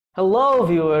Hello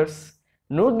viewers,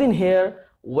 Nooruddin here.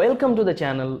 Welcome to the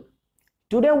channel.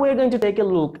 Today we are going to take a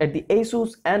look at the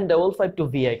Asus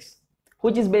N552VX,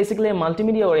 which is basically a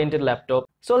multimedia oriented laptop.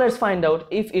 So let's find out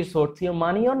if it's worth your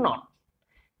money or not.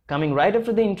 Coming right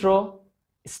after the intro,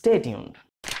 stay tuned.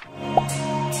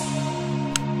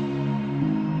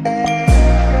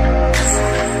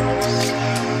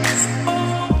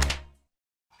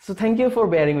 So thank you for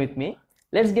bearing with me.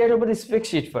 Let's get over the spec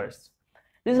sheet first.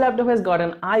 This laptop has got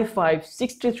an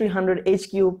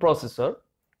i5-6300HQ processor,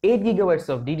 8GB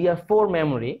of DDR4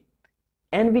 memory,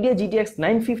 NVIDIA GTX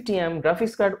 950M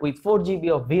graphics card with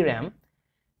 4GB of VRAM,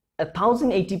 a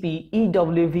 1080p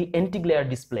EWV anti-glare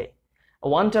display, a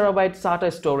 1TB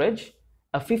SATA storage,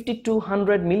 a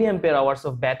 5200 mAh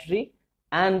of battery,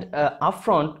 and up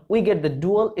front we get the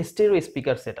dual stereo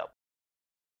speaker setup.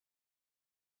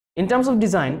 In terms of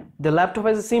design, the laptop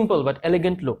has a simple but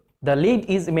elegant look. The lid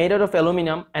is made out of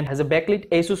aluminum and has a backlit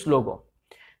Asus logo.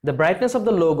 The brightness of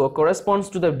the logo corresponds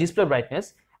to the display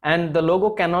brightness, and the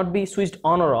logo cannot be switched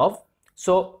on or off.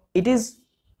 So it is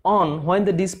on when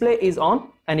the display is on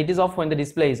and it is off when the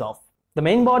display is off. The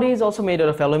main body is also made out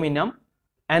of aluminum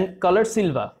and colored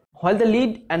silver. While the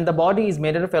lid and the body is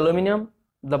made out of aluminum,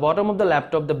 the bottom of the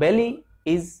laptop, the belly,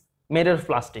 is made out of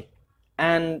plastic,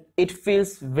 and it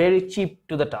feels very cheap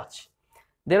to the touch.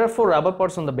 There are 4 rubber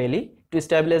pads on the belly to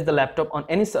stabilize the laptop on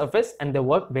any surface, and they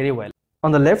work very well.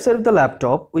 On the left side of the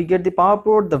laptop, we get the power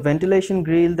port, the ventilation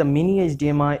grill, the mini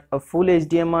HDMI, a full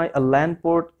HDMI, a LAN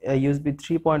port, a USB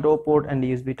 3.0 port, and a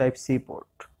USB Type-C port.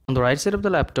 On the right side of the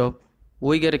laptop,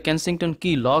 we get a Kensington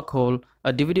key lock hole,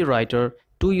 a DVD writer,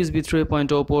 2 USB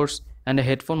 3.0 ports, and a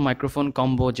headphone microphone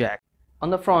combo jack. On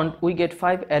the front, we get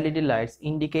 5 LED lights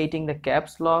indicating the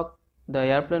caps lock, the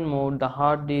airplane mode, the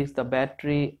hard disk, the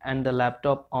battery, and the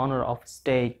laptop on or off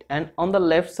state. And on the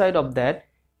left side of that,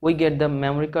 we get the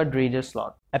memory card reader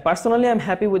slot. I personally am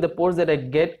happy with the ports that I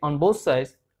get on both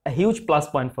sides, a huge plus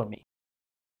point for me.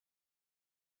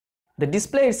 The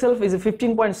display itself is a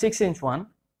 15.6-inch one,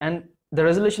 and the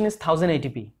resolution is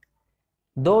 1080p.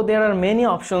 Though there are many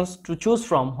options to choose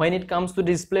from when it comes to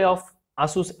display of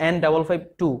Asus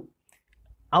N552.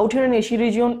 Out here in Asia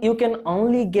region, you can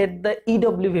only get the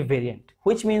EWV variant,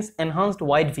 which means enhanced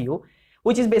wide view,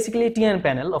 which is basically a TN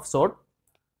panel of sort,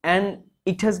 and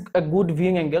it has a good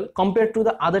viewing angle compared to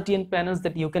the other TN panels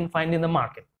that you can find in the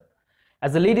market.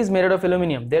 As the lid is made out of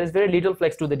aluminum, there is very little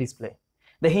flex to the display.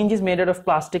 The hinge is made out of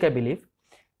plastic, I believe.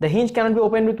 The hinge cannot be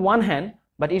opened with one hand,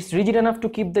 but it's rigid enough to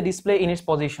keep the display in its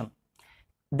position.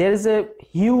 There is a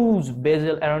huge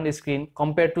bezel around the screen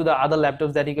compared to the other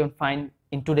laptops that you can find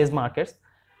in today's markets,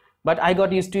 but I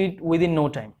got used to it within no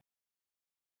time.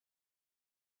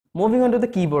 Moving on to the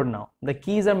keyboard now. The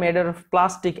keys are made out of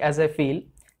plastic, as I feel,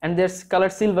 and there's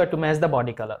colored silver to match the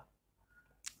body color.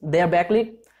 They are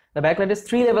backlit. The backlight has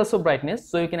 3 levels of brightness,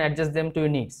 so you can adjust them to your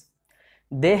needs.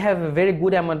 They have a very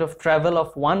good amount of travel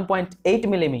of 1.8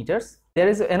 millimeters. There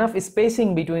is enough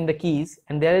spacing between the keys,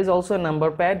 and there is also a number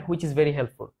pad, which is very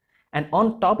helpful. And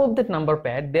on top of that number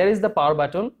pad, there is the power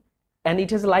button, and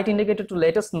it has a light indicator to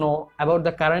let us know about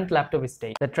the current laptop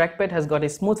state. The trackpad has got a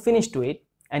smooth finish to it,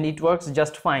 and it works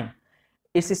just fine.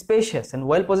 It's spacious and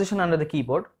well positioned under the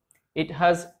keyboard. It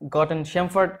has got a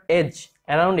chamfered edge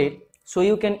around it, so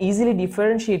you can easily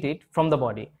differentiate it from the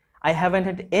body. I haven't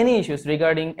had any issues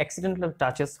regarding accidental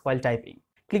touches while typing.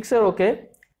 Clicks are okay,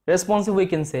 responsive we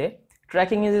can say.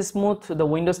 Tracking is smooth, the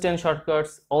Windows 10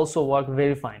 shortcuts also work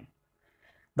very fine.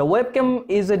 The webcam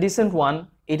is a decent one.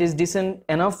 It is decent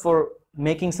enough for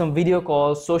making some video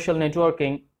calls, social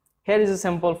networking. Here is a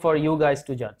sample for you guys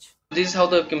to judge. This is how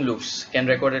the webcam looks. Can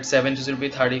record at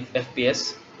 720p 30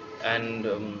 fps, and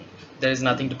there is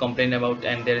nothing to complain about,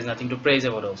 and there is nothing to praise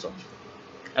about also.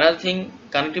 Another thing,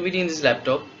 connectivity in this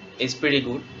laptop is pretty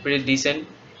good, pretty decent.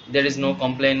 There is no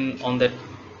complaint on that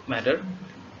matter.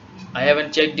 I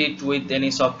haven't checked it with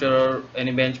any software or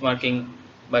any benchmarking,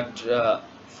 but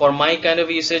for my kind of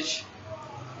usage,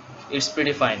 it's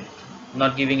pretty fine,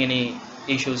 not giving any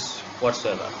issues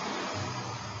whatsoever.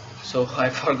 So I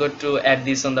forgot to add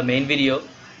this on the main video,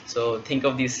 so think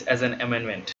of this as an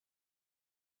amendment.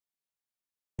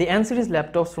 The N series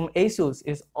laptops from Asus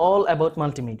is all about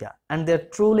multimedia, and they're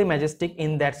truly majestic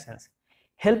in that sense.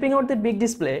 Helping out the big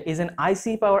display is an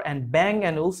IC Power and Bang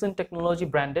 & Olufsen technology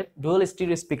branded dual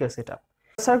stereo speaker setup.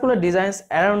 Circular designs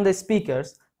around the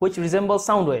speakers which resemble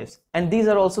sound waves, and these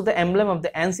are also the emblem of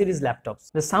the N series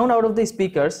laptops. The sound out of the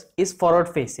speakers is forward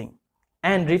facing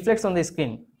and reflects on the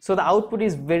screen, so the output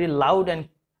is very loud and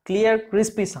clear,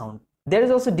 crispy sound. There is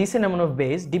also decent amount of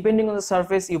bass depending on the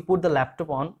surface you put the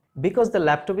laptop on, because the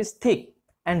laptop is thick,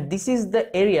 and this is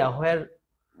the area where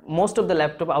most of the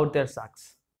laptop out there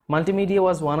sucks. Multimedia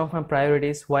was one of my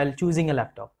priorities while choosing a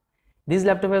laptop. This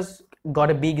laptop has got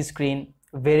a big screen,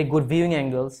 very good viewing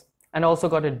angles, and also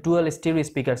got a dual stereo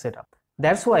speaker setup.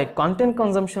 That's why content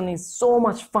consumption is so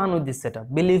much fun with this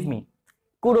setup. Believe me,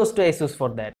 kudos to Asus for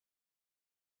that.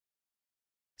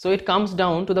 So it comes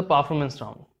down to the performance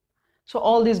round. So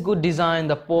all this good design,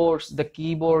 the ports, the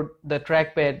keyboard, the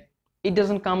trackpad, it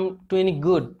doesn't come to any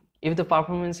good if the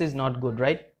performance is not good,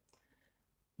 right?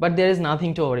 But there is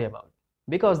nothing to worry about,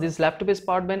 because this laptop is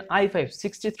powered by an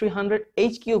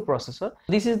i5-6300HQ processor.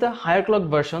 This is the higher clock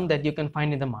version that you can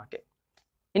find in the market.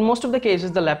 In most of the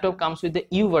cases, the laptop comes with the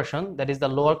U version, that is the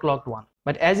lower clocked one.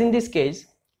 But as in this case,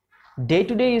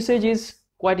 day-to-day usage is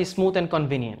quite smooth and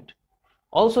convenient.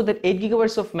 Also, that 8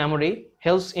 GB of memory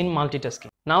helps in multitasking.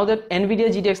 Now that NVIDIA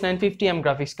GTX 950M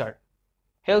graphics card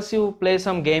helps you play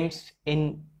some games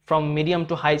from medium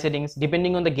to high settings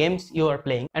depending on the games you are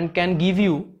playing, and can give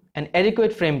you an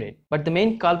adequate frame rate. But the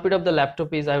main culprit of the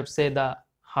laptop is, I would say, the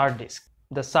hard disk,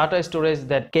 the SATA storage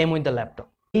that came with the laptop.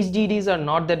 HDDs are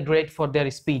not that great for their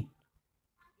speed,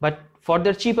 but for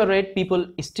their cheaper rate, people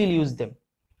still use them.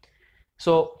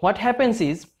 So what happens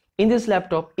is, in this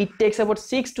laptop, it takes about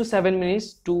 6 to 7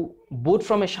 minutes to boot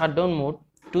from a shutdown mode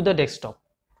to the desktop.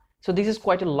 So this is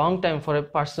quite a long time for a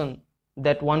person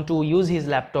that want to use his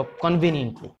laptop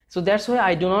conveniently. So that's why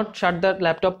I do not shut the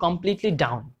laptop completely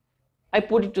down. I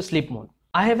put it to sleep mode.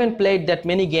 I haven't played that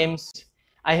many games.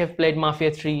 I have played Mafia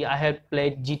 3, I have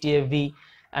played GTA V,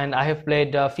 and I have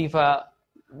played FIFA.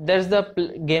 There's the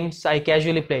games I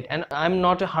casually played, and I'm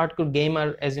not a hardcore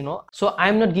gamer, as you know. So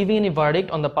I'm not giving any verdict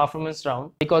on the performance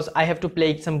round because I have to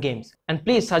play some games. And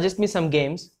please suggest me some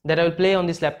games that I will play on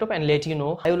this laptop and let you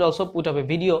know. I will also put up a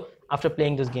video after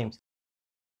playing those games.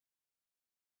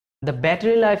 The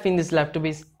battery life in this laptop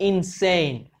is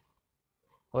insane.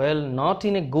 Well, not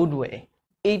in a good way.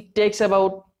 It takes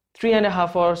about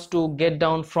 3.5 hours to get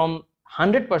down from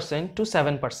 100% to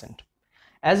 7%.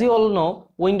 As you all know,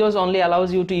 Windows only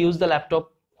allows you to use the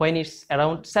laptop when it's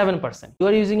around 7%. You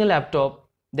are using a laptop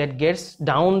that gets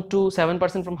down to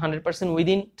 7% from 100%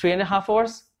 within 3.5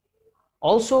 hours.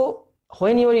 Also,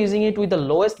 when you are using it with the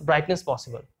lowest brightness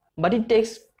possible. But it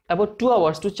takes about 2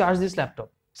 hours to charge this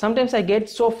laptop. Sometimes I get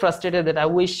so frustrated that I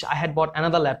wish I had bought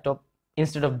another laptop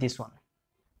instead of this one.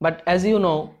 But as you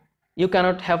know, you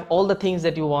cannot have all the things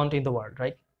that you want in the world,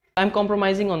 right? I'm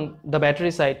compromising on the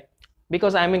battery side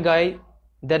because I'm a guy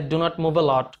that do not move a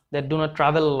lot, that do not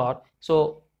travel a lot.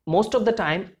 So most of the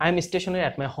time I'm stationary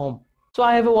at my home. So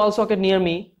I have a wall socket near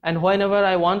me, and whenever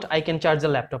I want, I can charge the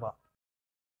laptop up.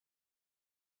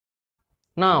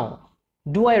 Now,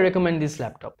 do I recommend this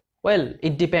laptop? Well,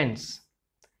 it depends.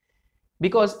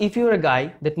 Because if you're a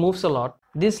guy that moves a lot,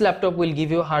 this laptop will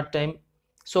give you a hard time.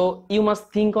 So you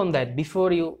must think on that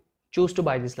before you choose to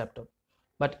buy this laptop.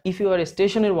 But if you are a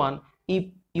stationary one, if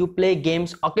you play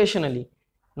games occasionally,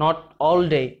 not all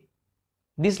day,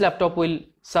 this laptop will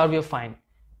serve you fine.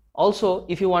 Also,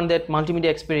 if you want that multimedia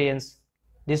experience,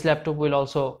 this laptop will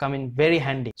also come in very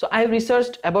handy. So I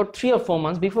researched about 3 or 4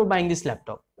 months before buying this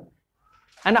laptop,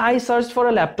 and I searched for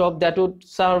a laptop that would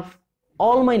serve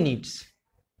all my needs,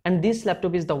 and this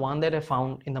laptop is the one that I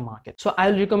found in the market. So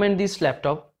I'll recommend this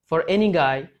laptop for any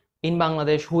guy in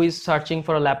Bangladesh who is searching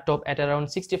for a laptop at around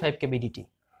 65k BDT.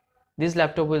 This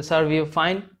laptop will serve you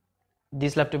fine.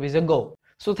 This laptop is a go.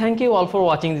 So thank you all for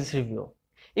watching this review.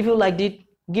 If you liked it,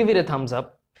 give it a thumbs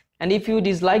up, and if you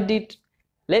disliked it,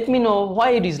 let me know why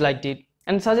you disliked it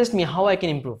and suggest me how I can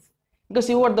improve, because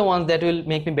you are the ones that will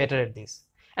make me better at this.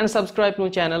 And subscribe to my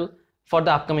channel for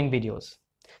the upcoming videos.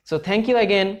 So thank you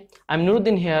again. I'm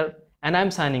Nooruddin here, and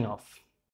I'm signing off.